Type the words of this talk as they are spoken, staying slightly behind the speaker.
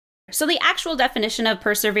So the actual definition of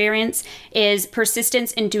perseverance is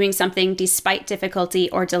persistence in doing something despite difficulty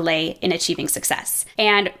or delay in achieving success.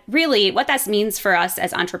 And really what that means for us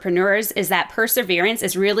as entrepreneurs is that perseverance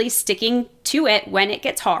is really sticking to it when it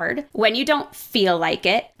gets hard, when you don't feel like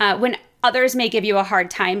it, when others may give you a hard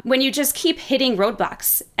time, when you just keep hitting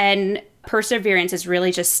roadblocks. And perseverance is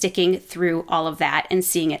really just sticking through all of that and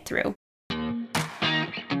seeing it through.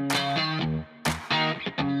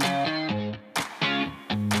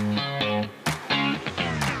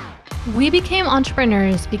 We became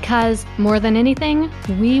entrepreneurs because, more than anything,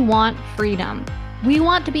 we want freedom. We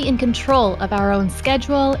want to be in control of our own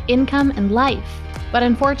schedule, income, and life. But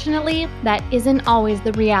unfortunately, that isn't always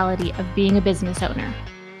the reality of being a business owner.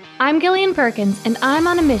 I'm Gillian Perkins, and I'm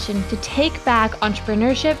on a mission to take back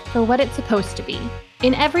entrepreneurship for what it's supposed to be.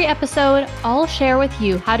 In every episode, I'll share with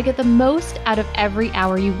you how to get the most out of every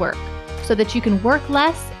hour you work, so that you can work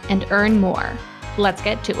less and earn more. Let's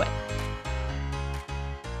get to it.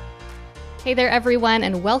 Hey there, everyone,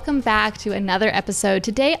 and welcome back to another episode.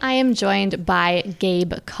 Today, I am joined by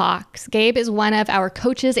Gabe Cox. Gabe is one of our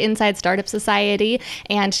coaches inside Startup Society,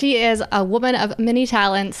 and she is a woman of many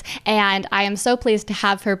talents, and I am so pleased to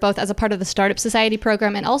have her both as a part of the Startup Society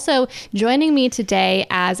program and also joining me today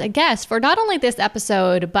as a guest for not only this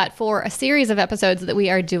episode, but for a series of episodes that we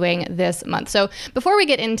are doing this month. So before we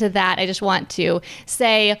get into that, I just want to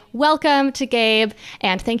say welcome to Gabe,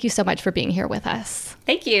 and thank you so much for being here with us.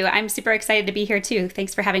 Thank you. I'm super excited to be here too.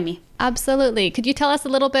 Thanks for having me. Absolutely. Could you tell us a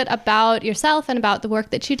little bit about yourself and about the work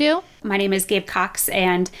that you do? My name is Gabe Cox,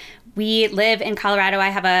 and we live in Colorado. I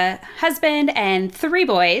have a husband and 3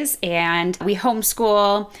 boys, and we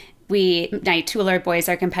homeschool. My 2 of our boys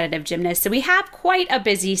are competitive gymnasts, so we have quite a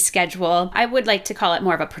busy schedule. I would like to call it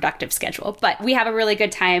more of a productive schedule, but we have a really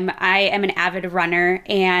good time. I am an avid runner,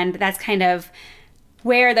 and that's kind of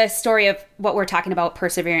where the story of what we're talking about,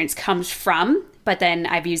 perseverance, comes from. But then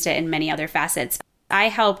I've used it in many other facets. I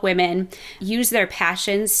help women use their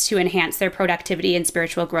passions to enhance their productivity and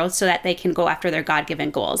spiritual growth so that they can go after their God-given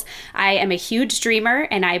goals. I am a huge dreamer,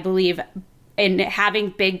 and I believe in having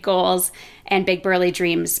big goals and big burly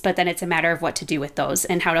dreams, but then it's a matter of what to do with those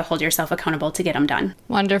and how to hold yourself accountable to get them done.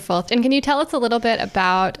 Wonderful. And can you tell us a little bit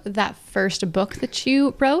about that first book that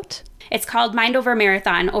you wrote? It's called Mind Over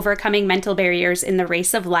Marathon, Overcoming Mental Barriers in the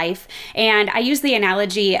Race of Life. And I use the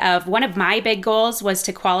analogy of one of my big goals was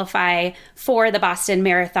to qualify for the Boston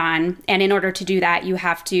Marathon. And in order to do that, you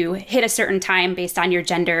have to hit a certain time based on your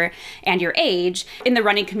gender and your age. In the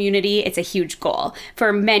running community, it's a huge goal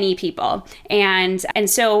for many people. And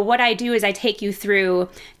so what I do is I take you through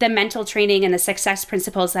the mental training and the success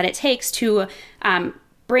principles that it takes to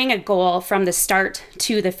bring a goal from the start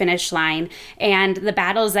to the finish line, and the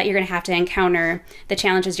battles that you're going to have to encounter, the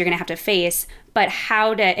challenges you're going to have to face, but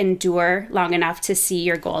how to endure long enough to see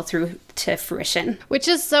your goal through to fruition. Which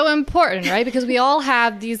is so important, right? Because we all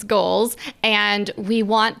have these goals and we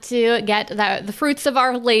want to get the fruits of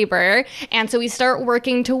our labor. And so we start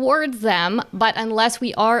working towards them. But unless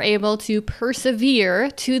we are able to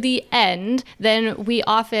persevere to the end, then we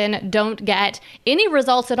often don't get any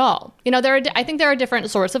results at all. You know, I think there are different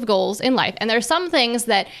sorts of goals in life. And there are some things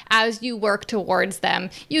that as you work towards them,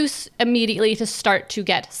 you immediately to start to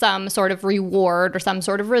get some sort of reward or some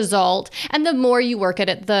sort of result. And the more you work at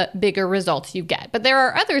it, the bigger results you get. But there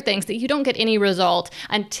are other things that you don't get any result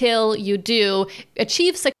until you do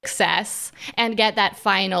achieve success and get that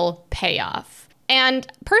final payoff. And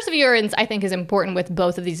perseverance, I think, is important with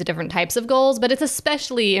both of these different types of goals, but it's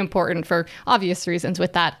especially important for obvious reasons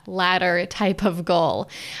with that latter type of goal.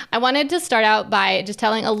 I wanted to start out by just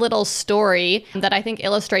telling a little story that I think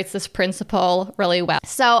illustrates this principle really well.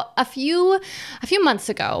 So a few months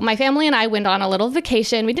ago, my family and I went on a little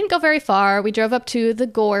vacation. We didn't go very far. We drove up to the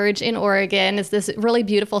Gorge in Oregon. It's this really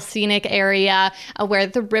beautiful scenic area where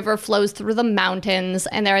the river flows through the mountains,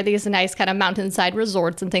 and there are these nice kind of mountainside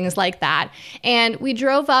resorts and things like that. And we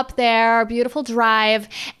drove up there, beautiful drive,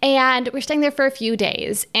 and we're staying there for a few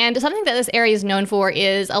days. And something that this area is known for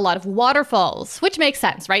is a lot of waterfalls, which makes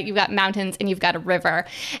sense, right? You've got mountains and you've got a river.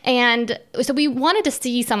 And so we wanted to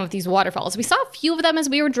see some of these waterfalls. We saw a few of them as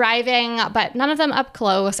we were driving, but none of them up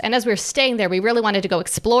close. And as we were staying there, we really wanted to go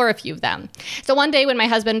explore a few of them. So one day when my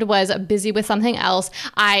husband was busy with something else,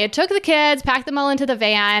 I took the kids, packed them all into the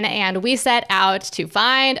van, and we set out to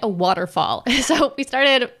find a waterfall. So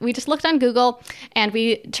we just looked on Google, and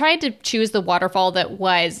we tried to choose the waterfall that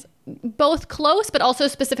was both close, but also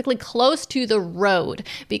specifically close to the road,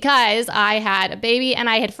 because I had a baby and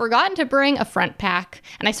I had forgotten to bring a front pack,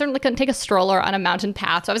 and I certainly couldn't take a stroller on a mountain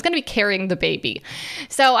path, so I was going to be carrying the baby.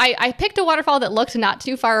 So I picked a waterfall that looked not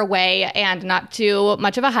too far away and not too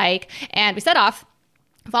much of a hike, and we set off.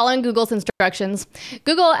 following Google's instructions.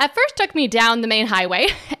 Google at first took me down the main highway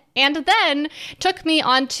and then took me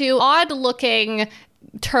onto odd-looking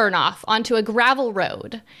turnoff onto a gravel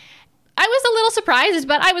road. I was a little surprised,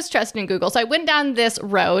 but I was trusting Google. So I went down this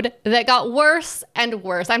road that got worse and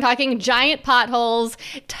worse. I'm talking giant potholes,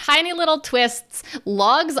 tiny little twists,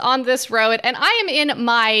 logs on this road, and I am in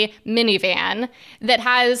my minivan that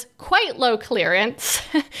has quite low clearance,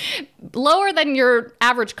 lower than your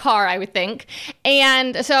average car, I would think.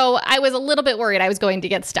 And so I was a little bit worried I was going to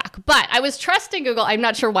get stuck, but I was trusting Google. I'm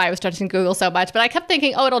not sure why I was trusting Google so much, but I kept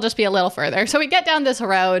thinking, oh, it'll just be a little further. So we get down this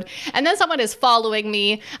road, and then someone is following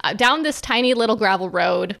me down this tiny little gravel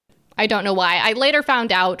road. I don't know why. I later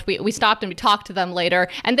found out, we stopped and we talked to them later,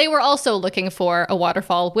 and they were also looking for a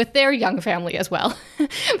waterfall with their young family as well.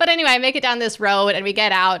 But anyway, I make it down this road and we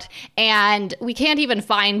get out, and we can't even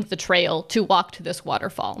find the trail to walk to this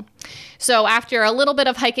waterfall. So after a little bit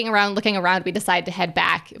of hiking around, looking around, we decided to head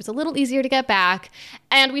back. It was a little easier to get back,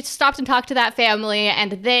 and we stopped and talked to that family,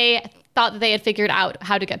 and they thought that they had figured out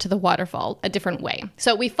how to get to the waterfall a different way.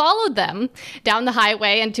 So we followed them down the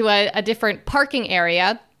highway into a different parking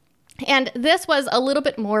area. And this was a little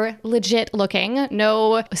bit more legit looking,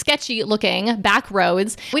 no sketchy looking back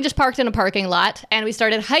roads. We just parked in a parking lot and we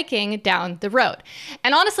started hiking down the road.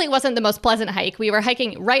 And honestly, it wasn't the most pleasant hike. We were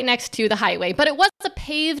hiking right next to the highway, but it was a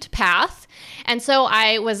paved path. And so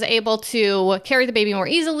I was able to carry the baby more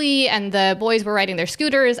easily, and the boys were riding their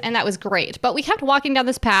scooters, and that was great. But we kept walking down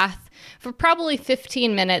this path for probably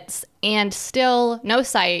 15 minutes and still no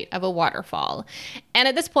sight of a waterfall. And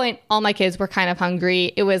at this point, all my kids were kind of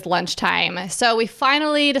hungry. It was lunchtime. So we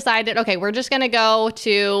finally decided, okay, we're just going to go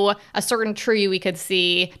to a certain tree we could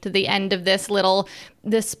see to the end of this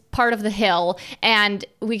part of the hill. And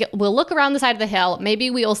we'll look around the side of the hill. Maybe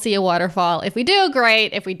we'll see a waterfall. If we do,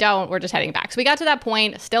 great. If we don't, we're just heading back. So we got to that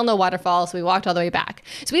point, still no waterfall. So we walked all the way back.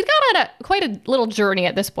 So we'd gone on quite a little journey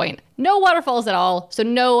at this point. No waterfalls at all. So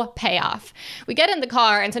no payoff. We get in the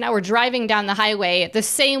car, and so now we're driving down the highway the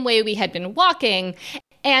same way we had been walking.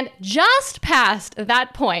 And just past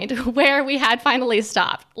that point where we had finally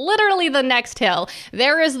stopped, literally the next hill,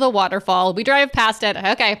 there is the waterfall. We drive past it.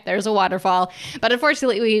 Okay, there's a waterfall. But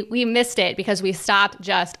unfortunately, we missed it because we stopped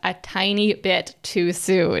just a tiny bit too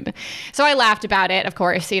soon. So I laughed about it. Of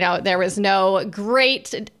course, there was no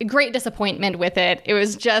great disappointment with it. It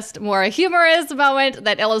was just more a humorous moment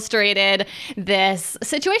that illustrated this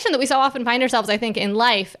situation that we so often find ourselves, I think, in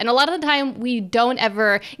life. And a lot of the time, we don't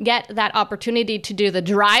ever get that opportunity to do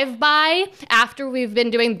the drive-by after we've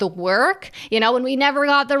been doing the work, when we never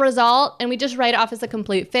got the result and we just write it off as a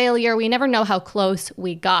complete failure. We never know how close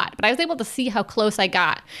we got. But I was able to see how close I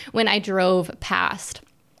got when I drove past.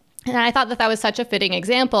 And I thought that was such a fitting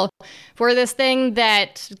example for this thing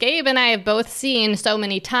that Gabe and I have both seen so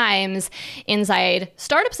many times inside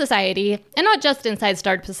Startup Society, and not just inside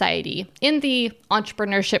Startup Society, in the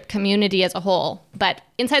entrepreneurship community as a whole. But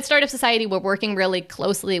inside Startup Society, we're working really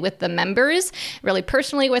closely with the members, really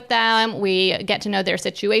personally with them. We get to know their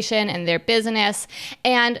situation and their business.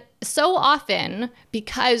 And so often,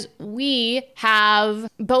 because we have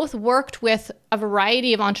both worked with a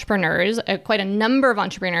variety of entrepreneurs, quite a number of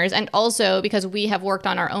entrepreneurs, and also because we have worked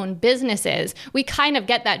on our own businesses, we kind of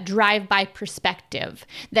get that drive-by perspective,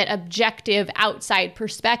 that objective outside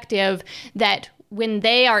perspective that when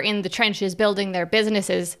they are in the trenches building their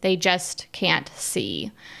businesses, they just can't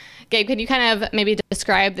see. Gabe, could you kind of maybe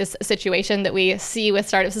describe this situation that we see with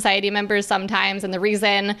Startup Society members sometimes, and the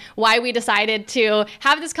reason why we decided to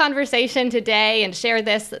have this conversation today and share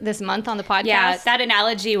this month on the podcast? Yeah, that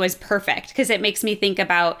analogy was perfect because it makes me think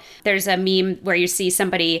about, there's a meme where you see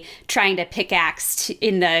somebody trying to pickaxe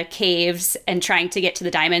in the caves and trying to get to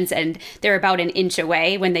the diamonds, and they're about an inch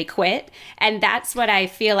away when they quit. And that's what I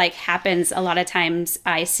feel like happens a lot of times.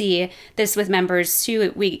 I see this with members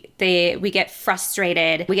too. We get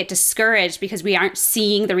frustrated. We get discouraged because we aren't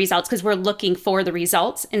seeing the results, because we're looking for the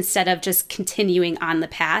results instead of just continuing on the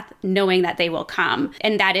path, knowing that they will come.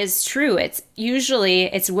 And that is true. It's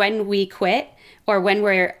when we quit, or when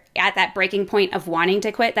we're at that breaking point of wanting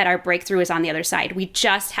to quit, that our breakthrough is on the other side. We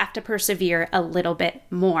just have to persevere a little bit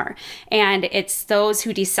more. And it's those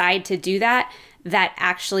who decide to do that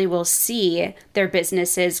actually will see their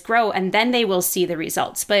businesses grow, and then they will see the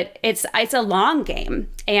results. But it's a long game.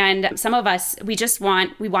 And some of us, we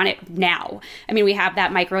want it now. I mean, we have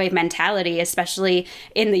that microwave mentality, especially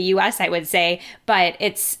in the US, I would say, but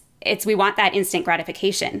we want that instant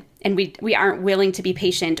gratification. and we aren't willing to be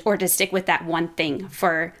patient or to stick with that one thing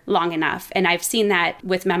for long enough. And I've seen that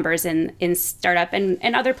with members in startup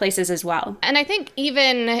and other places as well. And I think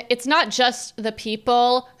even it's not just the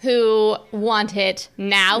people who want it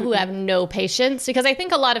now, who have no patience, because I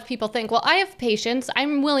think a lot of people think, well, I have patience,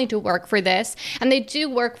 I'm willing to work for this. And they do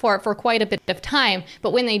work for it for quite a bit of time.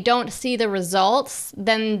 But when they don't see the results,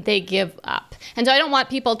 then they give up. And so I don't want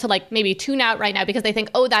people to like maybe tune out right now because they think,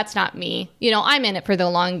 oh, that's not me. You know, I'm in it for the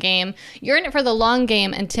long game. You're in it for the long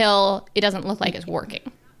game until it doesn't look like it's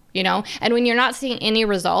working, you know? And when you're not seeing any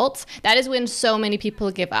results, that is when so many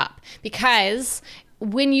people give up. Because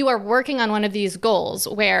when you are working on one of these goals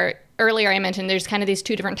where earlier I mentioned there's kind of these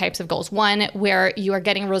two different types of goals. One where you are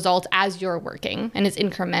getting results as you're working and it's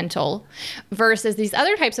incremental, versus these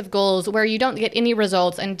other types of goals where you don't get any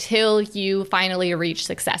results until you finally reach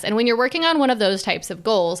success. And when you're working on one of those types of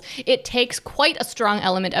goals, it takes quite a strong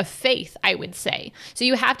element of faith, I would say. So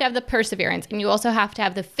you have to have the perseverance, and you also have to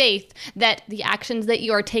have the faith that the actions that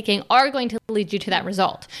you are taking are going to lead you to that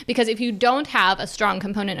result. Because if you don't have a strong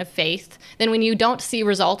component of faith, then when you don't see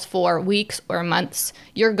results for weeks or months,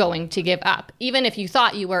 you're going to give up, even if you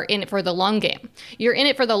thought you were in it for the long game. You're in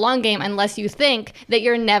it for the long game unless you think that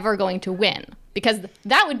you're never going to win, because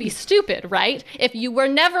that would be stupid, right? If you were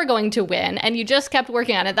never going to win and you just kept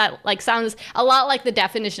working on it, that like sounds a lot like the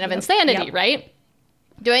definition of insanity, right?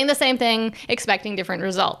 Doing the same thing, expecting different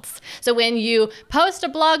results. So when you post a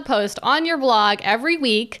blog post on your blog every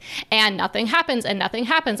week and nothing happens and nothing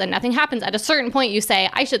happens and nothing happens, at a certain point you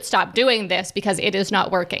say, I should stop doing this because it is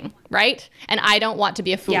not working, right? And I don't want to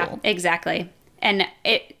be a fool. Yeah, exactly. And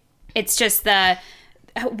it's just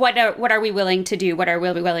what are we willing to do?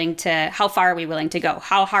 How far are we willing to go?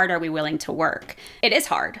 How hard are we willing to work? It is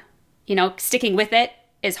hard. You know, sticking with it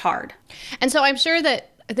is hard. And so I'm sure that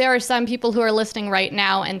there are some people who are listening right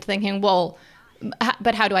now and thinking, well,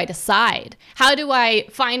 but how do I decide? How do I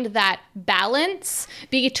find that balance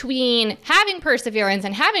between having perseverance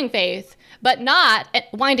and having faith, but not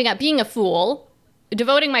winding up being a fool,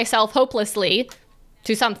 devoting myself hopelessly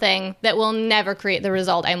to something that will never create the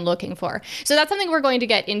result I'm looking for? So that's something we're going to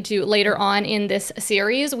get into later on in this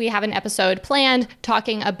series. We have an episode planned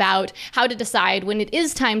talking about how to decide when it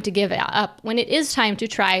is time to give up, when it is time to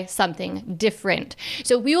try something different.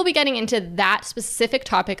 So we will be getting into that specific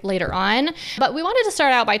topic later on. But we wanted to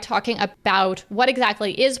start out by talking about what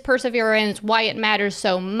exactly is perseverance, why it matters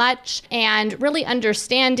so much, and really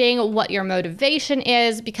understanding what your motivation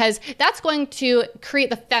is, because that's going to create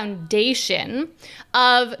the foundation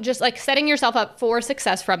of just like setting yourself up for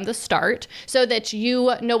success from the start so that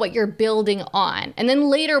you know what you're building on. And then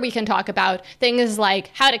later we can talk about things like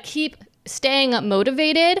how to keep staying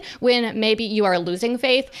motivated when maybe you are losing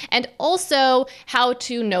faith, and also how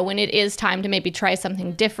to know when it is time to maybe try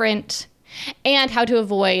something different, and how to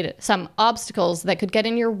avoid some obstacles that could get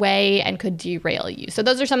in your way and could derail you. So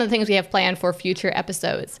those are some of the things we have planned for future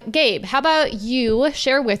episodes. Gabe, how about you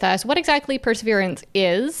share with us what exactly perseverance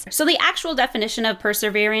is? So the actual definition of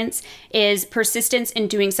perseverance is persistence in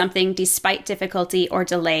doing something despite difficulty or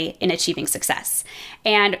delay in achieving success.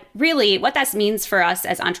 And really what that means for us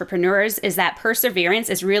as entrepreneurs is that perseverance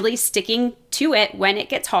is really sticking to it when it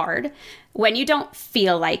gets hard, when you don't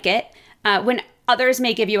feel like it, when others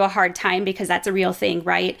may give you a hard time, because that's a real thing,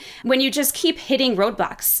 right? When you just keep hitting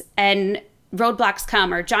roadblocks, and roadblocks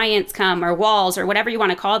come, or giants come, or walls, or whatever you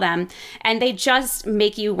want to call them, and they just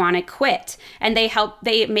make you want to quit, and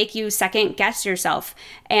they make you second guess yourself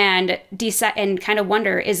and kind of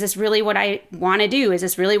wonder, is this really what I want to do? Is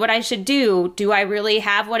this really what I should do? Do I really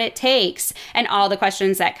have what it takes? And all the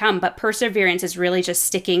questions that come. But perseverance is really just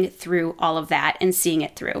sticking through all of that and seeing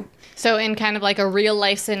it through. So in kind of like a real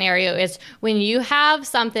life scenario, is when you have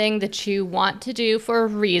something that you want to do for a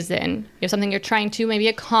reason, you have something you're trying to maybe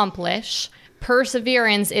accomplish,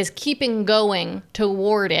 perseverance is keeping going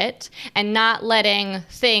toward it and not letting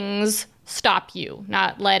things stop you,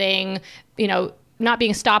 not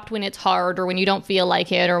being stopped when it's hard or when you don't feel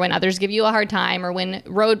like it or when others give you a hard time or when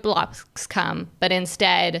roadblocks come, but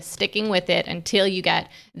instead sticking with it until you get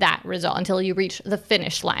that result, until you reach the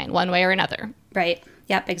finish line one way or another. Right.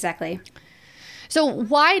 Yep, exactly. So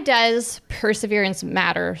why does perseverance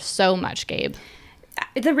matter so much, Gabe?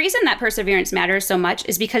 The reason that perseverance matters so much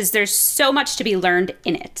is because there's so much to be learned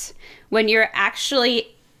in it. When you're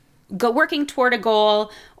actually working toward a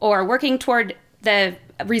goal or working toward the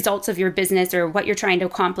results of your business or what you're trying to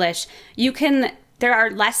accomplish, there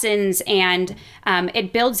are lessons, and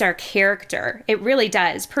it builds our character. It really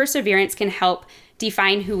does. Perseverance can help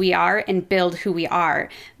define who we are and build who we are.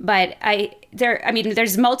 But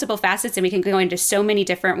there's multiple facets, and we can go into so many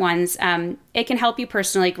different ones. It can help you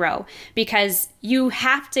personally grow because you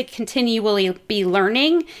have to continually be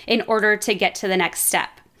learning in order to get to the next step.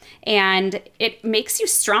 And it makes you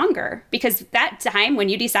stronger because that time when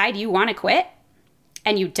you decide you want to quit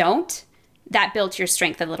and you don't, that built your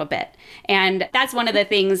strength a little bit. And that's one of the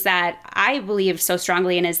things that I believe so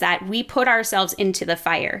strongly in, is that we put ourselves into the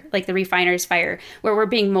fire, like the refiner's fire, where we're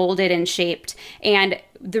being molded and shaped. And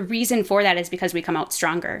the reason for that is because we come out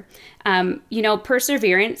stronger.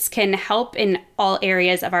 Perseverance can help in all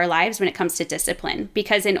areas of our lives when it comes to discipline,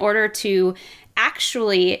 because in order to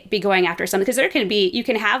actually be going after something, because you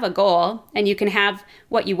can have a goal and you can have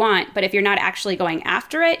what you want, but if you're not actually going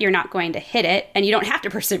after it, you're not going to hit it, and you don't have to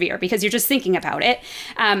persevere because you're just thinking about it.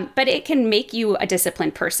 But it can make you a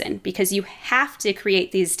disciplined person because you have to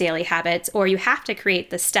create these daily habits, or you have to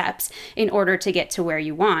create the steps in order to get to where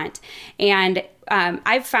you want. And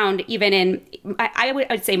I've found even in, I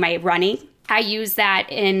would say my running, I use that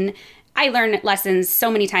I learn lessons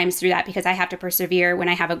so many times through that because I have to persevere when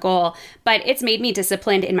I have a goal, but it's made me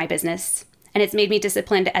disciplined in my business, and it's made me be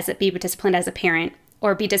disciplined as a parent,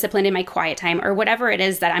 or be disciplined in my quiet time, or whatever it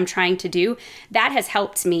is that I'm trying to do. That has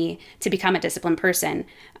helped me to become a disciplined person.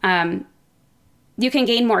 You can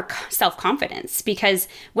gain more self-confidence because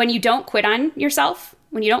when you don't quit on yourself,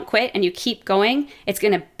 when you don't quit and you keep going, it's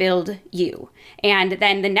going to build you. And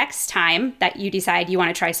then the next time that you decide you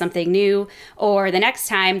want to try something new, or the next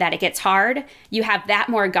time that it gets hard, you have that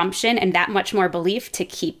more gumption and that much more belief to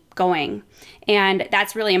keep going. And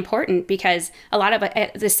that's really important because a lot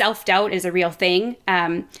of the self-doubt is a real thing.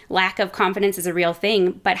 Lack of confidence is a real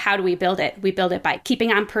thing. But how do we build it? We build it by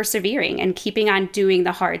keeping on persevering and keeping on doing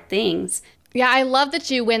the hard things. Yeah, I love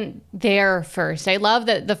that you went there first. I love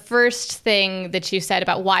that the first thing that you said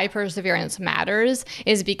about why perseverance matters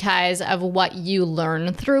is because of what you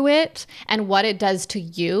learn through it and what it does to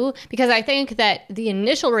you. Because I think that the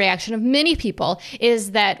initial reaction of many people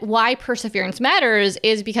is that why perseverance matters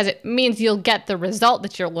is because it means you'll get the result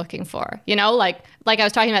that you're looking for. Like I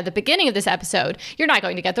was talking about at the beginning of this episode, you're not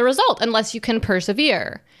going to get the result unless you can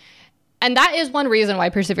persevere. And that is one reason why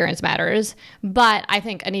perseverance matters. But I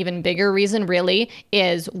think an even bigger reason really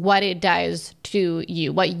is what it does to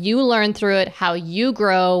you, what you learn through it, how you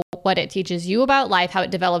grow, what it teaches you about life, how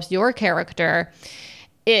it develops your character.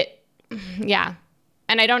 Yeah.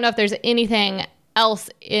 And I don't know if there's anything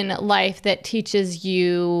else in life that teaches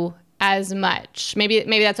you as much. Maybe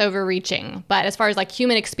that's overreaching. But as far as like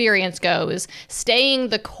human experience goes, staying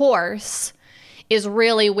the course is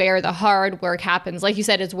really where the hard work happens. Like you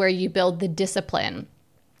said, is where you build the discipline.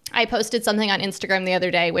 I posted something on Instagram the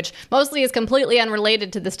other day, which mostly is completely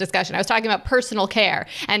unrelated to this discussion. I was talking about personal care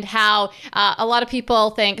and how a lot of people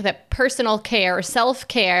think that personal care,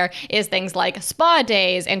 self-care, is things like spa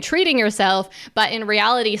days and treating yourself. But in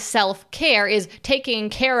reality, self-care is taking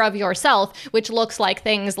care of yourself, which looks like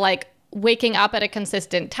things like waking up at a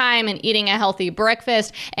consistent time and eating a healthy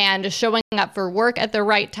breakfast and showing up for work at the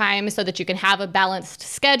right time so that you can have a balanced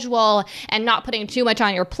schedule and not putting too much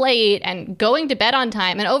on your plate and going to bed on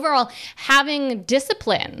time and overall having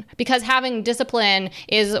discipline, because having discipline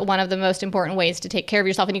is one of the most important ways to take care of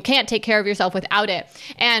yourself, and you can't take care of yourself without it.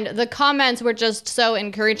 And the comments were just so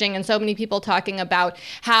encouraging, and so many people talking about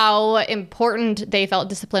how important they felt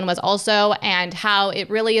discipline was also, and how it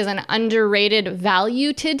really is an underrated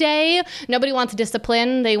value today. Nobody wants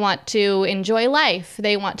discipline. They want to enjoy life.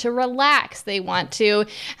 They want to relax. They want to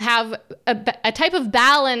have a type of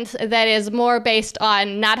balance that is more based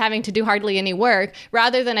on not having to do hardly any work,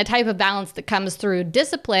 rather than a type of balance that comes through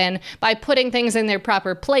discipline by putting things in their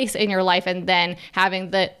proper place in your life and then having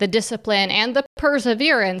the discipline and the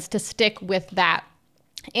perseverance to stick with that.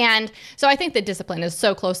 And so I think that discipline is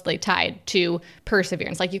so closely tied to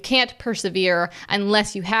perseverance. Like, you can't persevere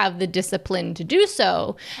unless you have the discipline to do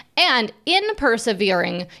so. And in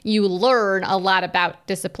persevering, you learn a lot about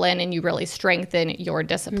discipline and you really strengthen your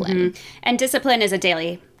discipline. Mm-hmm. And discipline is a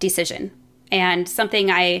daily decision, and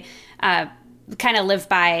something I kind of live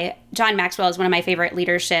by. John Maxwell is one of my favorite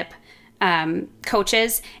leadership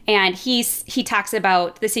coaches, and he talks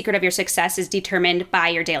about the secret of your success is determined by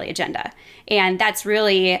your daily agenda. And that's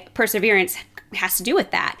really, perseverance has to do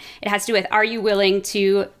with that. It has to do with, are you willing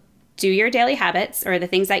to do your daily habits or the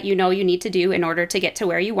things that you know you need to do in order to get to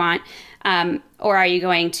where you want, or are you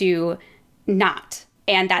going to not?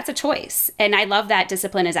 And that's a choice. And I love that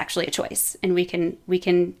discipline is actually a choice, and we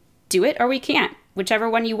can do it or we can't, whichever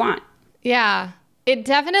one you want. Yeah. It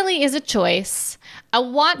definitely is a choice. I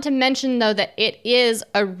want to mention, though, that it is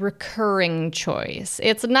a recurring choice.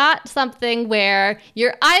 It's not something where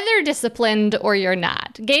you're either disciplined or you're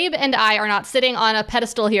not. Gabe and I are not sitting on a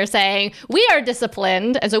pedestal here saying, we are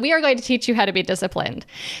disciplined, and so we are going to teach you how to be disciplined.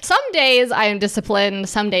 Some days I am disciplined,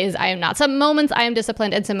 some days I am not. Some moments I am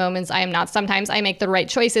disciplined, and some moments I am not. Sometimes I make the right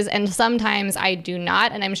choices, and sometimes I do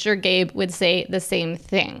not, and I'm sure Gabe would say the same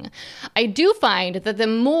thing. I do find that the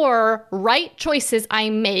more right choices I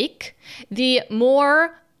make, the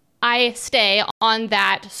more I stay on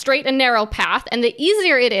that straight and narrow path, and the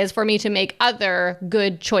easier it is for me to make other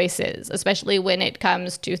good choices, especially when it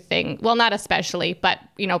comes to things, well, not especially, but,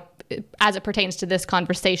 as it pertains to this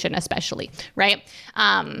conversation, especially, right?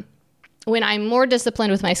 When I'm more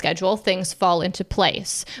disciplined with my schedule, things fall into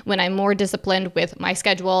place. When I'm more disciplined with my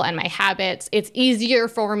schedule and my habits, it's easier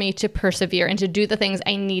for me to persevere and to do the things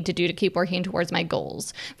I need to do to keep working towards my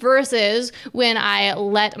goals. Versus when I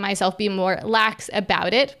let myself be more lax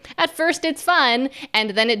about it, at first it's fun,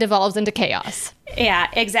 and then it devolves into chaos. Yeah,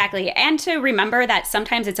 exactly. And to remember that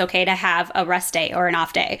sometimes it's okay to have a rest day or an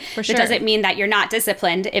off day. For sure. It doesn't mean that you're not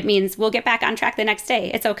disciplined. It means we'll get back on track the next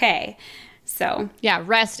day. It's okay. So yeah,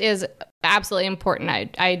 rest is absolutely important.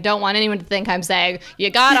 I don't want anyone to think I'm saying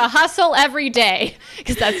you gotta hustle every day,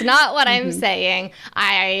 because that's not what I'm saying.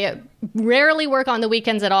 I rarely work on the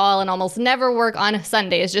weekends at all and almost never work on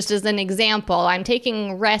Sundays. Just as an example, I'm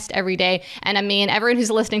taking rest every day. And I mean, everyone who's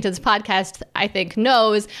listening to this podcast, I think,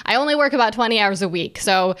 knows I only work about 20 hours a week.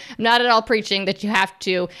 So I'm not at all preaching that you have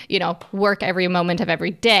to, work every moment of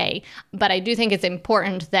every day. But I do think it's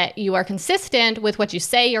important that you are consistent with what you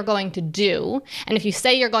say you're going to do. And if you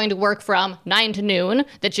say you're going to work from 9 to noon,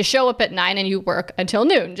 that you show up at 9 and you work until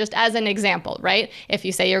noon, just as an example, right? If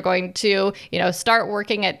you say you're going to, start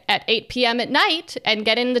working at 8 p.m. at night and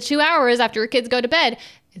get in the 2 hours after your kids go to bed,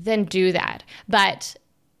 then do that.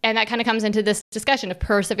 And that kind of comes into this discussion of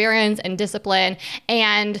perseverance and discipline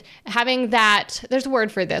and having that, there's a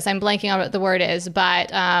word for this, I'm blanking on what the word is,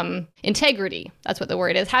 but integrity, that's what the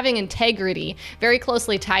word is. Having integrity, very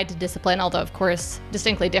closely tied to discipline, although of course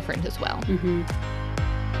distinctly different as well. Mm-hmm.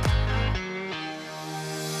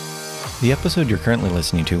 The episode you're currently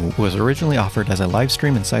listening to was originally offered as a live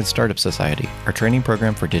stream inside Startup Society, our training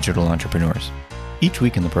program for digital entrepreneurs. Each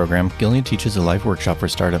week in the program, Gillian teaches a live workshop for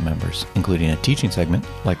startup members, including a teaching segment,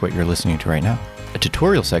 like what you're listening to right now, a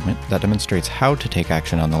tutorial segment that demonstrates how to take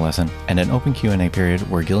action on the lesson, and an open Q&A period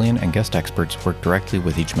where Gillian and guest experts work directly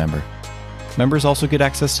with each member. Members also get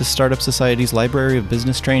access to Startup Society's library of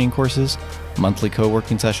business training courses, monthly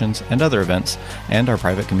co-working sessions, and other events, and our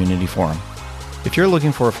private community forum. If you're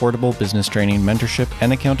looking for affordable business training, mentorship,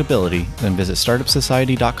 and accountability, then visit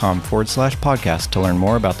startupsociety.com/podcast to learn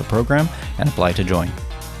more about the program and apply to join.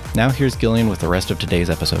 Now here's Gillian with the rest of today's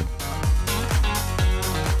episode.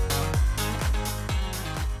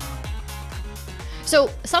 So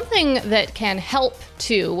something that can help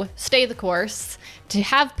to stay the course, to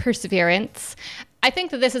have perseverance, I think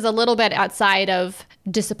that this is a little bit outside of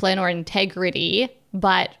discipline or integrity,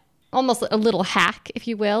 but almost a little hack, if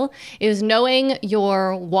you will, is knowing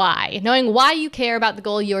your why, knowing why you care about the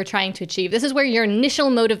goal you're trying to achieve. This is where your initial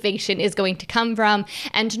motivation is going to come from,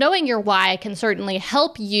 and knowing your why can certainly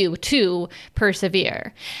help you to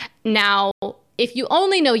persevere. Now, if you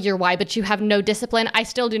only know your why, but you have no discipline, I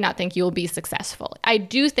still do not think you will be successful. I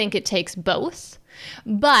do think it takes both,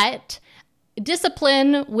 but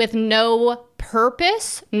discipline with no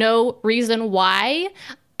purpose, no reason why,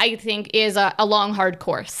 I think is a long, hard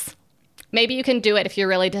course. Maybe you can do it if you're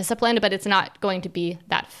really disciplined, but it's not going to be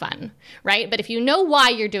that fun, right? But if you know why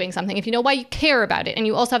you're doing something, if you know why you care about it, and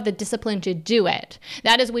you also have the discipline to do it,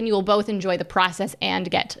 that is when you will both enjoy the process and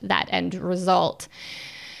get that end result.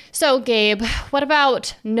 So, Gabe, what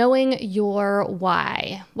about knowing your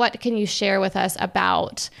why? What can you share with us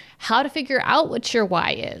about how to figure out what your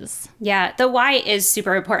why is? Yeah, the why is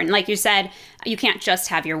super important. Like you said, you can't just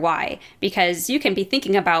have your why, because you can be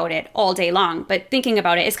thinking about it all day long. But thinking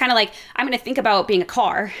about it is kind of like, I'm going to think about being a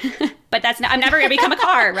car, but I'm never going to become a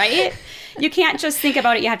car, right? You can't just think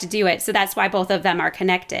about it. You have to do it. So that's why both of them are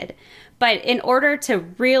connected. But in order to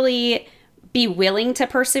really be willing to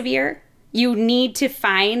persevere, you need to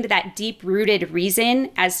find that deep-rooted reason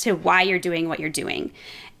as to why you're doing what you're doing.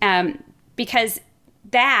 Because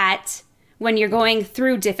that, when you're going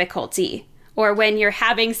through difficulty or when you're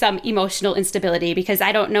having some emotional instability, because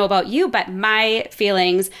I don't know about you, but my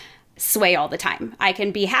feelings sway all the time. I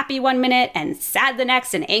can be happy one minute and sad the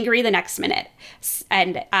next and angry the next minute.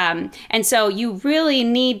 And so you really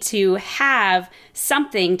need to have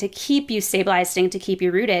something to keep you stabilized and to keep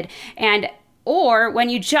you rooted. Or when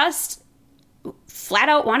you just flat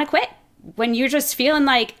out want to quit, when you're just feeling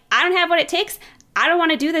like, I don't have what it takes, I don't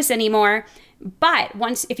want to do this anymore. But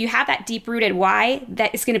if you have that deep-rooted why,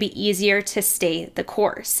 that is going to be easier to stay the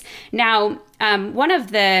course. Now, one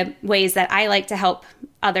of the ways that I like to help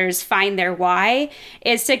others find their why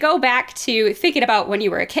is to go back to thinking about when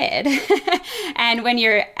you were a kid and when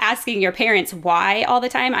you're asking your parents why all the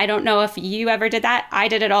time. I don't know if you ever did that. I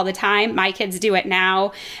did it all the time. My kids do it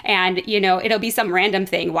now. And, it'll be some random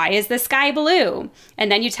thing. Why is the sky blue?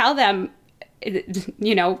 And then you tell them,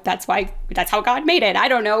 that's how God made it. I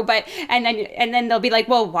don't know. But, and then they'll be like,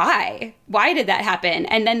 well, why did that happen?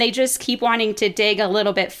 And then they just keep wanting to dig a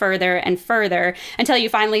little bit further and further until you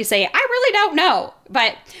finally say, I really don't know.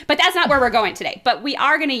 But that's not where we're going today. But we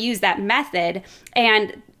are going to use that method.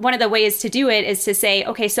 And one of the ways to do it is to say,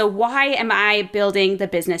 okay, so why am I building the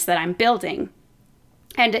business that I'm building?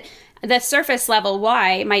 And the surface level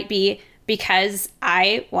why might be because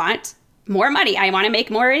I want more money. I want to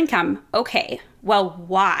make more income. Okay, well,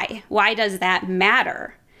 why? Why does that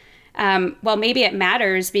matter? Well, maybe it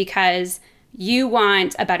matters because you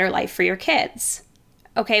want a better life for your kids.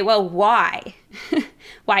 Okay, well, why?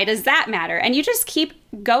 Why does that matter? And you just keep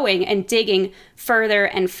going and digging further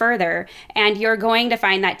and further, and you're going to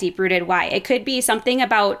find that deep-rooted why. It could be something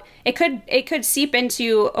about, it could seep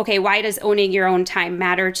into, okay, why does owning your own time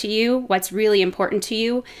matter to you? What's really important to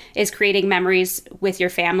you? Is creating memories with your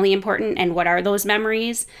family important? And what are those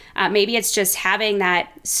memories? Maybe it's just having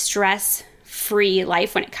that stress-free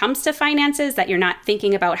life when it comes to finances, that you're not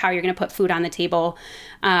thinking about how you're going to put food on the table.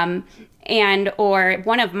 Or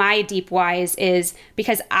one of my deep whys is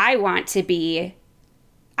because I want to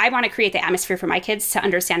create the atmosphere for my kids to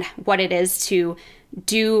understand what it is to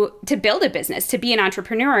build a business, to be an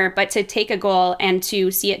entrepreneur, but to take a goal and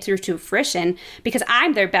to see it through to fruition, because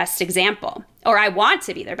I'm their best example, or I want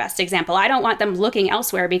to be their best example. I don't want them looking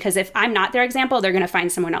elsewhere, because if I'm not their example, they're going to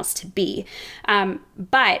find someone else to be.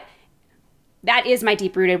 But that is my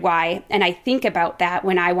deep-rooted why. And I think about that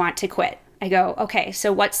when I want to quit. I go, okay,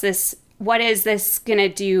 so what is this going to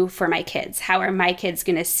do for my kids? How are my kids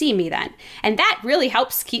going to see me then? And that really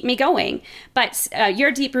helps keep me going. But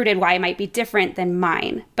your deep-rooted why might be different than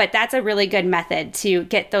mine. But that's a really good method to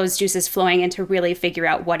get those juices flowing and to really figure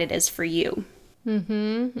out what it is for you.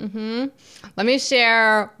 Let me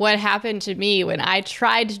share what happened to me when I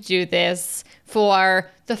tried to do this for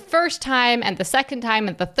the first time and the second time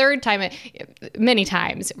and the third time, many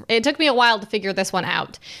times. It took me a while to figure this one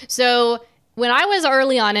out. So when I was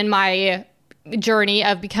early on in my journey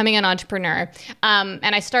of becoming an entrepreneur,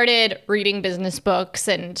 and I started reading business books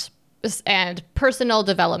and personal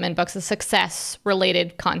development books, the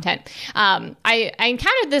success-related content, I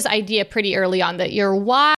encountered this idea pretty early on that your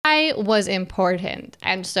why was important.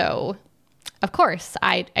 And so, of course,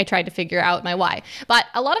 I tried to figure out my why. But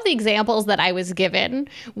a lot of the examples that I was given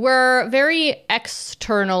were very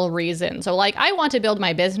external reasons. So like, I want to build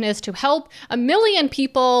my business to help 1 million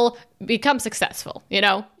people become successful,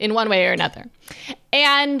 in one way or another.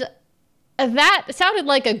 And that sounded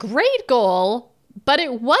like a great goal, but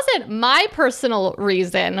it wasn't my personal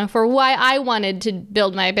reason for why I wanted to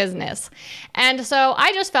build my business. And so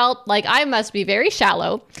I just felt like I must be very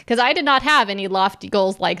shallow because I did not have any lofty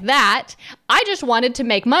goals like that. I just wanted to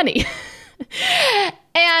make money.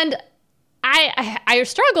 And I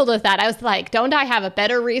struggled with that. I was like, don't I have a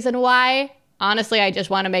better reason why? Honestly, I just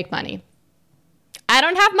want to make money. I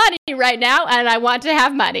don't have money right now, and I want to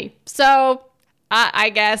have money. So I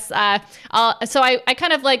guess, I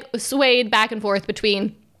kind of like swayed back and forth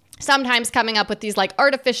between sometimes coming up with these like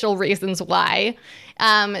artificial reasons why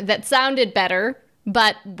that sounded better,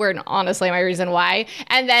 but weren't honestly my reason why.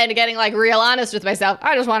 And then getting like real honest with myself.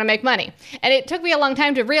 I just want to make money. And it took me a long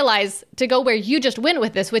time to realize, to go where you just went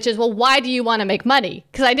with this, which is, well, why do you want to make money?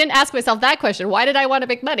 Because I didn't ask myself that question. Why did I want to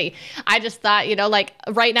make money? I just thought, like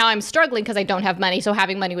right now I'm struggling because I don't have money. So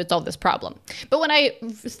having money would solve this problem. But when I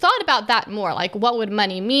thought about that more, like what would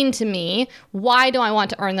money mean to me? Why do I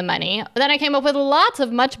want to earn the money? Then I came up with lots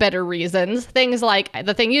of much better reasons. Things like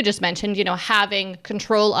the thing you just mentioned, having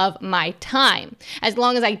control of my time. As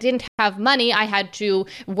long as I didn't have money, I had to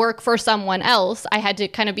work for someone else. I had to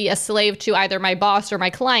kind of be a slave to either my boss or my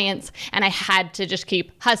clients, and I had to just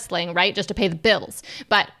keep hustling, right? Just to pay the bills.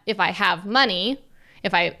 But if I have money,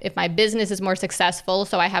 if my business is more successful,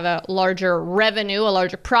 so I have a larger revenue, a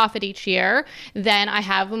larger profit each year, then I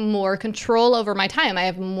have more control over my time. I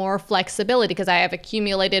have more flexibility because I have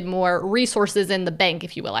accumulated more resources in the bank,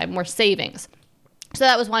 if you will. I have more savings. So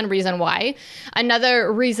that was one reason why.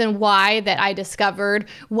 Another reason why that I discovered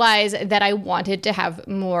was that I wanted to have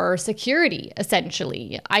more security,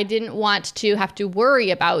 essentially. I didn't want to have to worry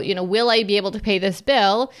about, will I be able to pay this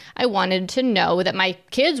bill? I wanted to know that my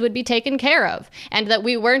kids would be taken care of and that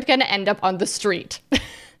we weren't going to end up on the street.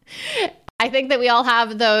 I think that we all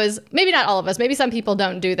have those, maybe not all of us, maybe some people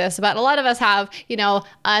don't do this, but a lot of us have,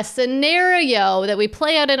 a scenario that we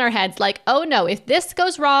play out in our heads like, oh no, if this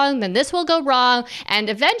goes wrong, then this will go wrong. And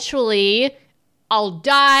eventually I'll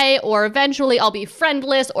die, or eventually I'll be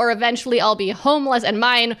friendless, or eventually I'll be homeless. And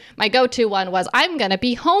my go-to one was, I'm going to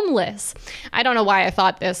be homeless. I don't know why I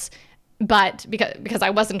thought this, but because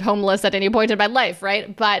I wasn't homeless at any point in my life,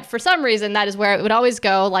 right? But for some reason, that is where it would always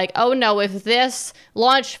go, like, oh no, if this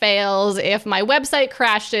launch fails, if my website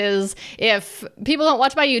crashes, if people don't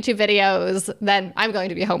watch my YouTube videos, then I'm going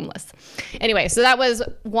to be homeless. Anyway, so that was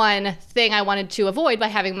one thing I wanted to avoid by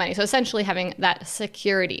having money. So essentially having that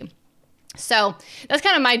security. So that's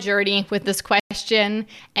kind of my journey with this question.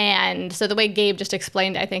 And so the way Gabe just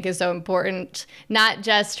explained, I think, is so important. Not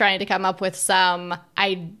just trying to come up with some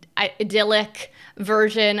idyllic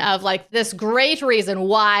version of like this great reason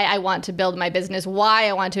why I want to build my business, why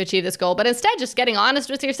I want to achieve this goal, but instead just getting honest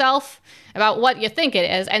with yourself about what you think it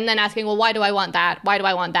is, and then asking, well, why do I want that? Why do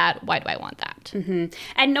I want that? Why do I want that? Mm-hmm.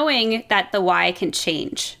 And knowing that the why can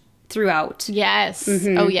change throughout. Yes.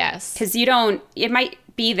 Mm-hmm. Oh, yes. Because it might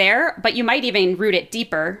be there, but you might even root it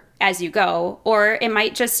deeper as you go, or it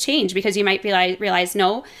might just change because you might realize,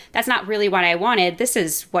 no, that's not really what I wanted. This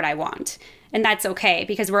is what I want. And that's okay,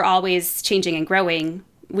 because we're always changing and growing.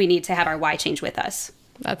 We need to have our why change with us.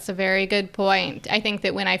 That's a very good point. I think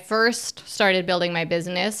that when I first started building my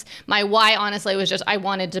business, my why honestly was just I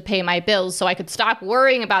wanted to pay my bills so I could stop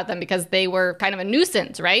worrying about them because they were kind of a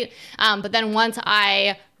nuisance, right? But then once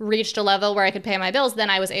I reached a level where I could pay my bills,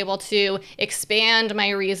 then I was able to expand my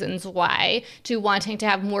reasons why to wanting to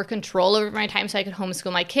have more control over my time so I could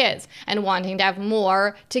homeschool my kids, and wanting to have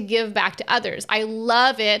more to give back to others. I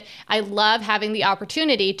love it. I love having the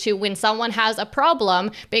opportunity to, when someone has a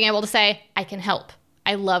problem, being able to say, I can help.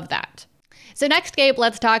 I love that. So next, Gabe,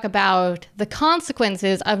 let's talk about the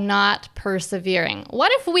consequences of not persevering.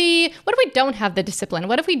 What if we don't have the discipline?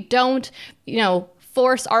 What if we don't,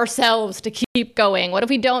 force ourselves to keep going? What if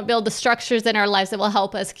we don't build the structures in our lives that will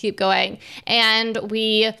help us keep going? And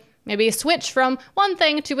we maybe switch from one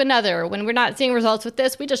thing to another. When we're not seeing results with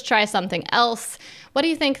this, we just try something else. What do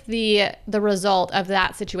you think the result of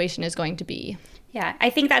that situation is going to be? Yeah, I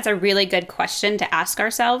think that's a really good question to ask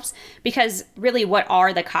ourselves, because really, what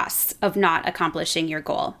are the costs of not accomplishing your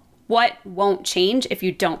goal? What won't change if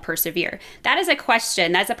you don't persevere? That is a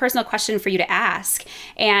question. That's a personal question for you to ask.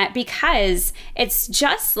 And because it's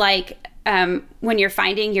just like when you're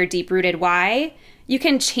finding your deep-rooted why, you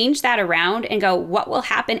can change that around and go, what will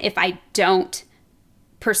happen if I don't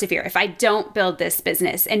persevere, if I don't build this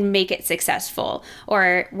business and make it successful,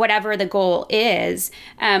 or whatever the goal is?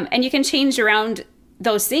 And you can change around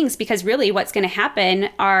those things, because really what's going to happen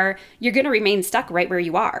are you're going to remain stuck right where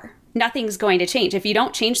you are. Nothing's going to change. If you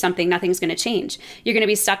don't change something, nothing's going to change. You're going to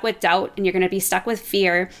be stuck with doubt, and you're going to be stuck with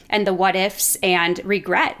fear and the what ifs and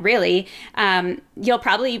regret, really. You'll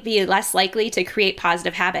probably be less likely to create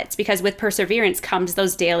positive habits, because with perseverance comes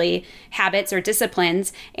those daily habits or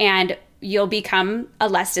disciplines, and you'll become a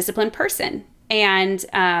less disciplined person.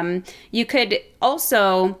 And you could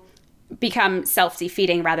also become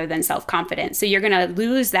self-defeating rather than self-confident. So you're going to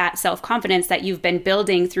lose that self-confidence that you've been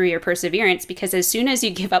building through your perseverance, because as soon as you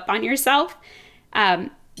give up on yourself,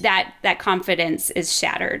 that confidence is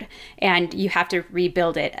shattered, and you have to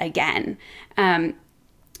rebuild it again.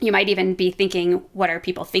 You might even be thinking, what are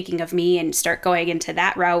people thinking of me? And start going into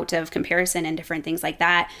that route of comparison and different things like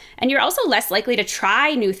that. And you're also less likely to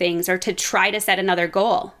try new things or to try to set another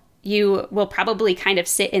goal. You will probably kind of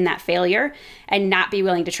sit in that failure and not be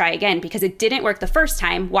willing to try again, because it didn't work the first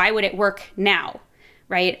time. Why would it work now?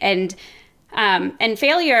 Right? And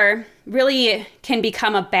failure really can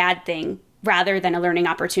become a bad thing rather than a learning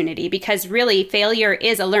opportunity, because really failure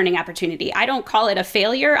is a learning opportunity. I don't call it a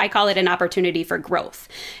failure. I call it an opportunity for growth.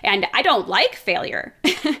 And I don't like failure.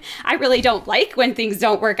 I really don't like when things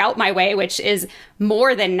don't work out my way, which is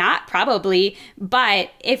more than not probably.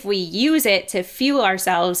 But if we use it to fuel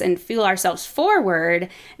ourselves and fuel ourselves forward,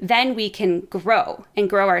 then we can grow and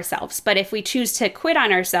grow ourselves. But if we choose to quit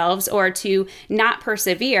on ourselves or to not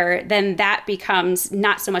persevere, then that becomes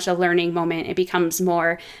not so much a learning moment. It becomes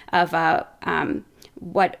more of a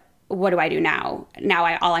what do I do now?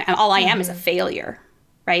 Now all I am is a failure,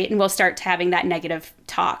 right? And we'll start having that negative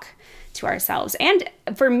talk to ourselves. And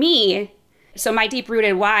for me, So my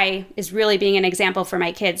deep-rooted why is really being an example for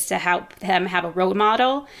my kids to help them have a role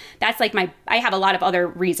model. That's like I have a lot of other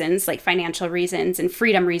reasons, like financial reasons and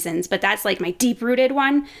freedom reasons, but that's like my deep-rooted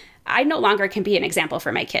one. I no longer can be an example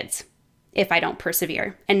for my kids if I don't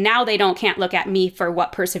persevere. And now they can't look at me for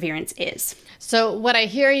what perseverance is. So what I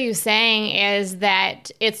hear you saying is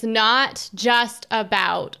that it's not just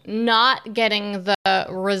about not getting the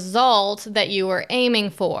result that you were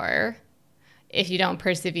aiming for if you don't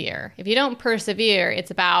persevere. If you don't persevere, it's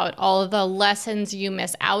about all of the lessons you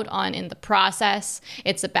miss out on in the process.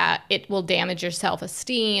 It's about, it will damage your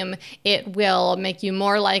self-esteem. It will make you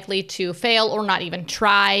more likely to fail or not even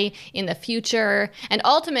try in the future. And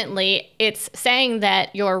ultimately, it's saying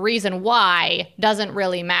that your reason why doesn't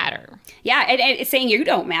really matter. Yeah, and it's saying you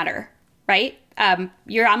don't matter, right?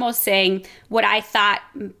 You're almost saying what I thought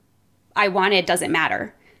I wanted doesn't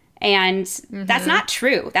matter. And that's not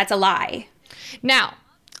true. That's a lie. Now,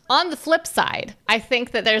 on the flip side, I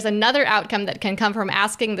think that there's another outcome that can come from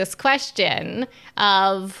asking this question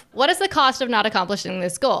of what is the cost of not accomplishing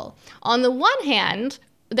this goal? On the one hand,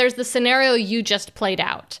 there's the scenario you just played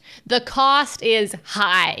out. The cost is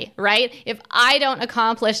high, right? If I don't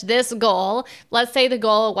accomplish this goal, let's say the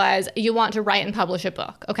goal was you want to write and publish a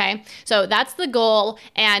book, okay? So that's the goal,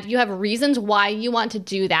 and you have reasons why you want to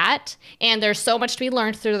do that, and there's so much to be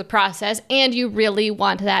learned through the process, and you really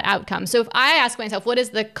want that outcome. So if I ask myself, what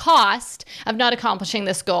is the cost of not accomplishing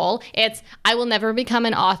this goal? It's, I will never become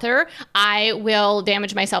an author. I will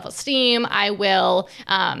damage my self-esteem. I will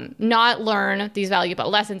not learn these valuable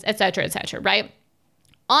lessons, et cetera, right?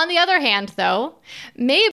 On the other hand, though,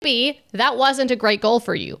 maybe that wasn't a great goal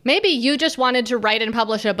for you. Maybe you just wanted to write and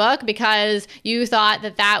publish a book because you thought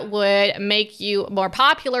that that would make you more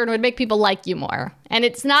popular and would make people like you more. And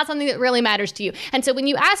it's not something that really matters to you. And so when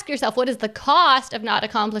you ask yourself, what is the cost of not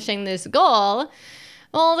accomplishing this goal?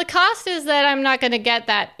 Well, the cost is that I'm not going to get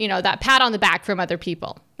that, that pat on the back from other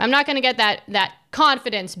people. I'm not going to get that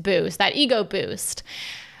confidence boost, that ego boost.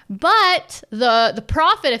 But the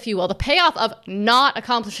profit, if you will, the payoff of not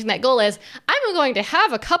accomplishing that goal is I'm going to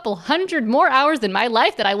have a couple hundred more hours in my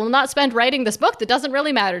life that I will not spend writing this book that doesn't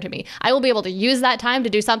really matter to me. I will be able to use that time to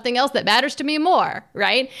do something else that matters to me more,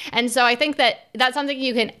 right? And so I think that that's something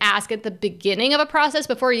you can ask at the beginning of a process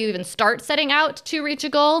before you even start setting out to reach a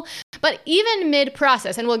goal. But even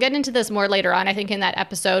mid-process, and we'll get into this more later on, I think in that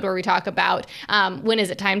episode where we talk about when is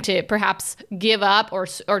it time to perhaps give up or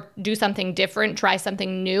do something different, try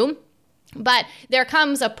something new. But there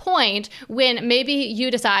comes a point when maybe you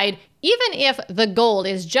decide, even if the goal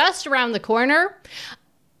is just around the corner,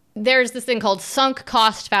 there's this thing called sunk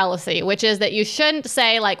cost fallacy, which is that you shouldn't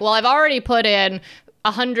say like, well, I've already put in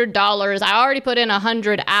 $100, I already put in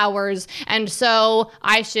 100 hours, and so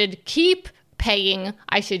I should keep paying,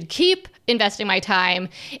 I should keep investing my time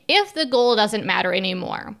if the goal doesn't matter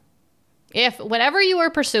anymore. If whatever you are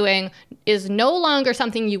pursuing is no longer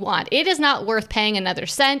something you want, it is not worth paying another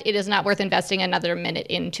cent. It is not worth investing another minute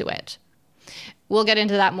into it. We'll get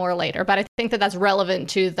into that more later, but I think that that's relevant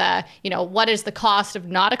to the, what is the cost of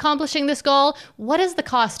not accomplishing this goal? What is the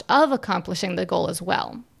cost of accomplishing the goal as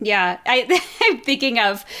well? Yeah, I'm thinking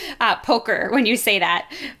of poker when you say that.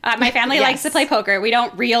 My family Yes. likes to play poker. We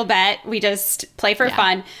don't real bet. We just play for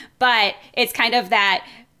fun. But it's kind of that,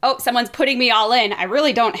 oh, someone's putting me all in. I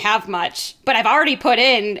really don't have much, but I've already put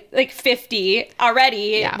in like 50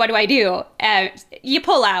 already. Yeah. What do I do? You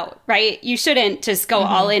pull out, right? You shouldn't just go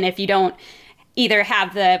all in if you don't either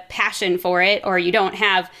have the passion for it or you don't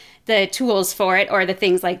have the tools for it or the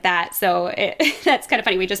things like that. So that's kind of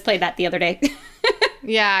funny. We just played that the other day.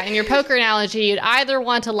 Yeah, in your poker analogy, you'd either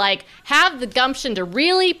want to have the gumption to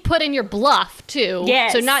really put in your bluff too.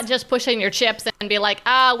 Yes. So not just push in your chips and be like,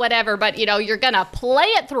 whatever, but you're going to play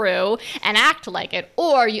it through and act like it,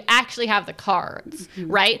 or you actually have the cards,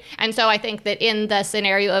 right? And so I think that in the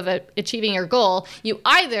scenario of achieving your goal, you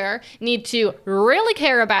either need to really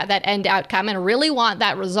care about that end outcome and really want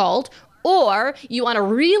that result, or you want to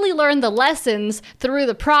really learn the lessons through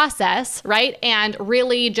the process, right? And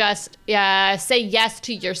really just say yes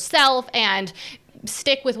to yourself and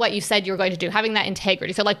stick with what you said you were going to do, having that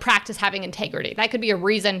integrity. So practice having integrity. That could be a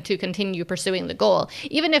reason to continue pursuing the goal,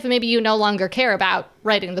 even if maybe you no longer care about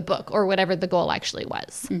writing the book or whatever the goal actually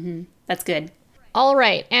was. Mm-hmm. That's good. All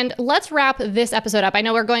right, and let's wrap this episode up. I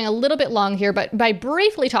know we're going a little bit long here, but by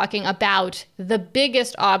briefly talking about the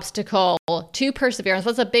biggest obstacle to perseverance,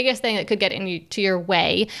 what's the biggest thing that could get into your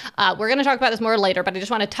way? We're going to talk about this more later, but I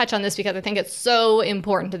just want to touch on this because I think it's so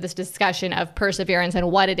important to this discussion of perseverance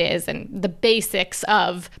and what it is and the basics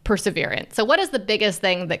of perseverance. So what is the biggest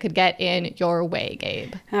thing that could get in your way,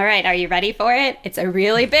 Gabe? All right, are you ready for it? It's a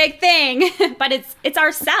really big thing, but it's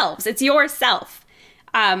ourselves. It's yourself.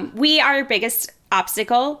 We are our biggest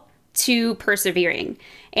obstacle to persevering.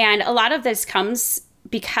 And a lot of this comes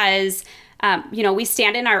because, we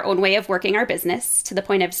stand in our own way of working our business to the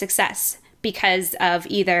point of success because of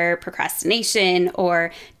either procrastination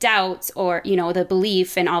or doubts or, the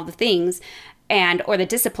belief in all the things or the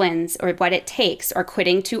disciplines or what it takes or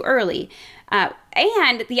quitting too early.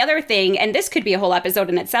 And the other thing, and this could be a whole episode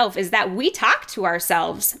in itself, is that we talk to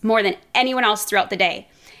ourselves more than anyone else throughout the day.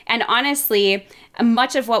 And honestly,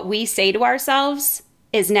 much of what we say to ourselves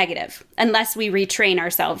is negative unless we retrain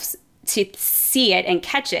ourselves to see it and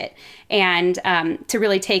catch it and to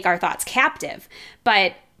really take our thoughts captive.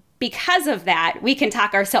 But because of that, we can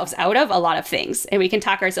talk ourselves out of a lot of things, and we can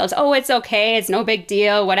talk ourselves, oh, it's okay, it's no big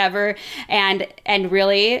deal, whatever. And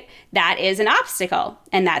really, that is an obstacle,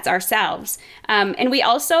 and that's ourselves. And we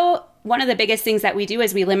also, one of the biggest things that we do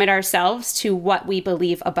is we limit ourselves to what we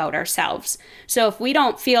believe about ourselves. So if we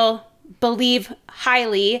don't believe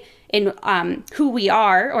highly in who we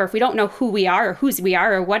are, or if we don't know who we are or whose we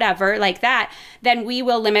are or whatever like that, then we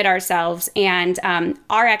will limit ourselves, and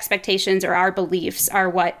our expectations or our beliefs are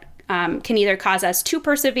what can either cause us to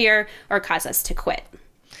persevere or cause us to quit.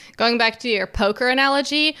 Going back to your poker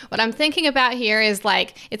analogy, what I'm thinking about here is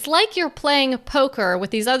it's like you're playing poker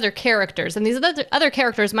with these other characters, and these other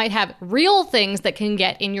characters might have real things that can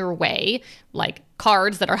get in your way, like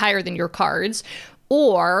cards that are higher than your cards,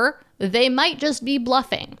 or they might just be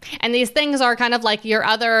bluffing. And these things are kind of like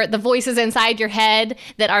the voices inside your head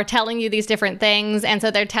that are telling you these different things. And so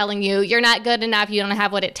they're telling you, you're not good enough, you don't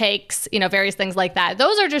have what it takes, various things like that.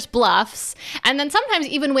 Those are just bluffs. And then sometimes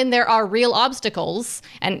even when there are real obstacles,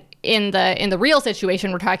 and in the real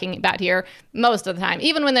situation we're talking about here, most of the time,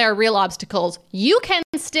 even when there are real obstacles, you can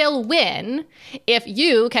still win if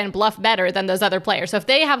you can bluff better than those other players. So if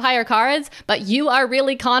they have higher cards, but you are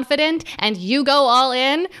really confident and you go all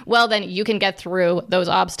in, well, then you can get through those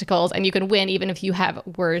obstacles and you can win even if you have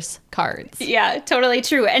worse cards. Yeah, totally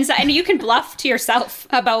true. And you can bluff to yourself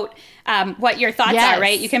about what your thoughts are,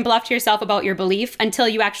 right? You can bluff to yourself about your belief until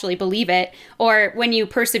you actually believe it. Or when you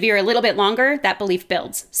persevere a little bit longer, that belief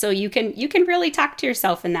builds. So you can really talk to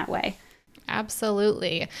yourself in that way.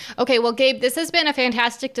 Absolutely. Okay, well, Gabe, this has been a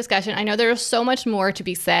fantastic discussion. I know there is so much more to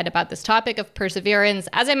be said about this topic of perseverance.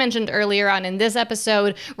 As I mentioned earlier on in this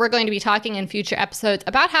episode, we're going to be talking in future episodes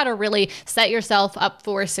about how to really set yourself up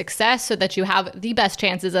for success so that you have the best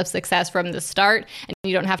chances of success from the start and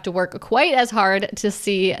you don't have to work quite as hard to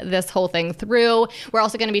see this whole thing through. We're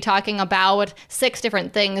also going to be talking about 6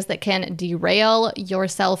 different things that can derail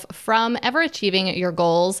yourself from ever achieving your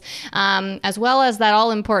goals, as well as that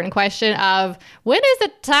all-important question of when is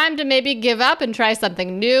it time to maybe give up and try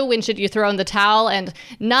something new? When should you throw in the towel and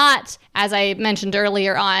not, as I mentioned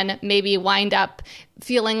earlier on, maybe wind up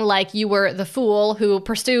feeling like you were the fool who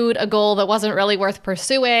pursued a goal that wasn't really worth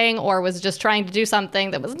pursuing or was just trying to do something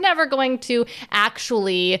that was never going to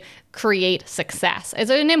actually create success? It's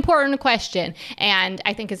an important question, and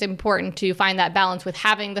I think it's important to find that balance with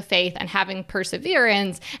having the faith and having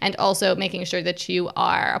perseverance and also making sure that you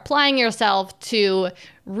are applying yourself to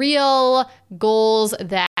real goals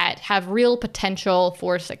that have real potential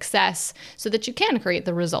for success so that you can create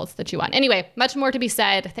the results that you want. Anyway, much more to be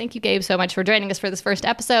said. Thank you, Gabe, so much for joining us for this first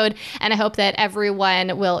episode, and I hope that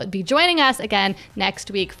everyone will be joining us again next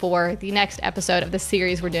week for the next episode of the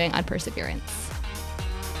series we're doing on perseverance.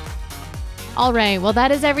 All right, well,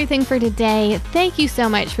 that is everything for today. Thank you so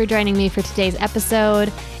much for joining me for today's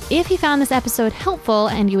episode. If you found this episode helpful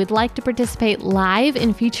and you would like to participate live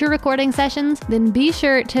in future recording sessions, then be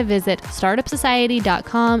sure to visit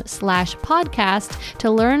startupsociety.com/podcast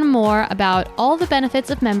to learn more about all the benefits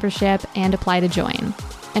of membership and apply to join.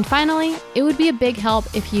 And finally, it would be a big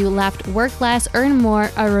help if you left Work Less, Earn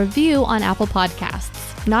More a review on Apple Podcasts.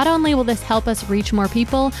 Not only will this help us reach more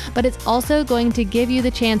people, but it's also going to give you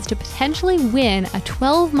the chance to potentially win a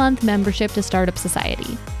 12-month membership to Startup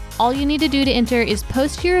Society. All you need to do to enter is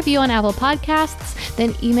post your review on Apple Podcasts,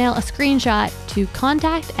 then email a screenshot to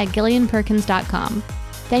contact@gillianperkins.com.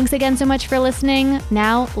 Thanks again so much for listening.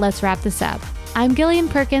 Now, let's wrap this up. I'm Gillian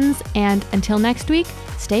Perkins, and until next week,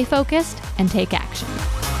 stay focused and take action.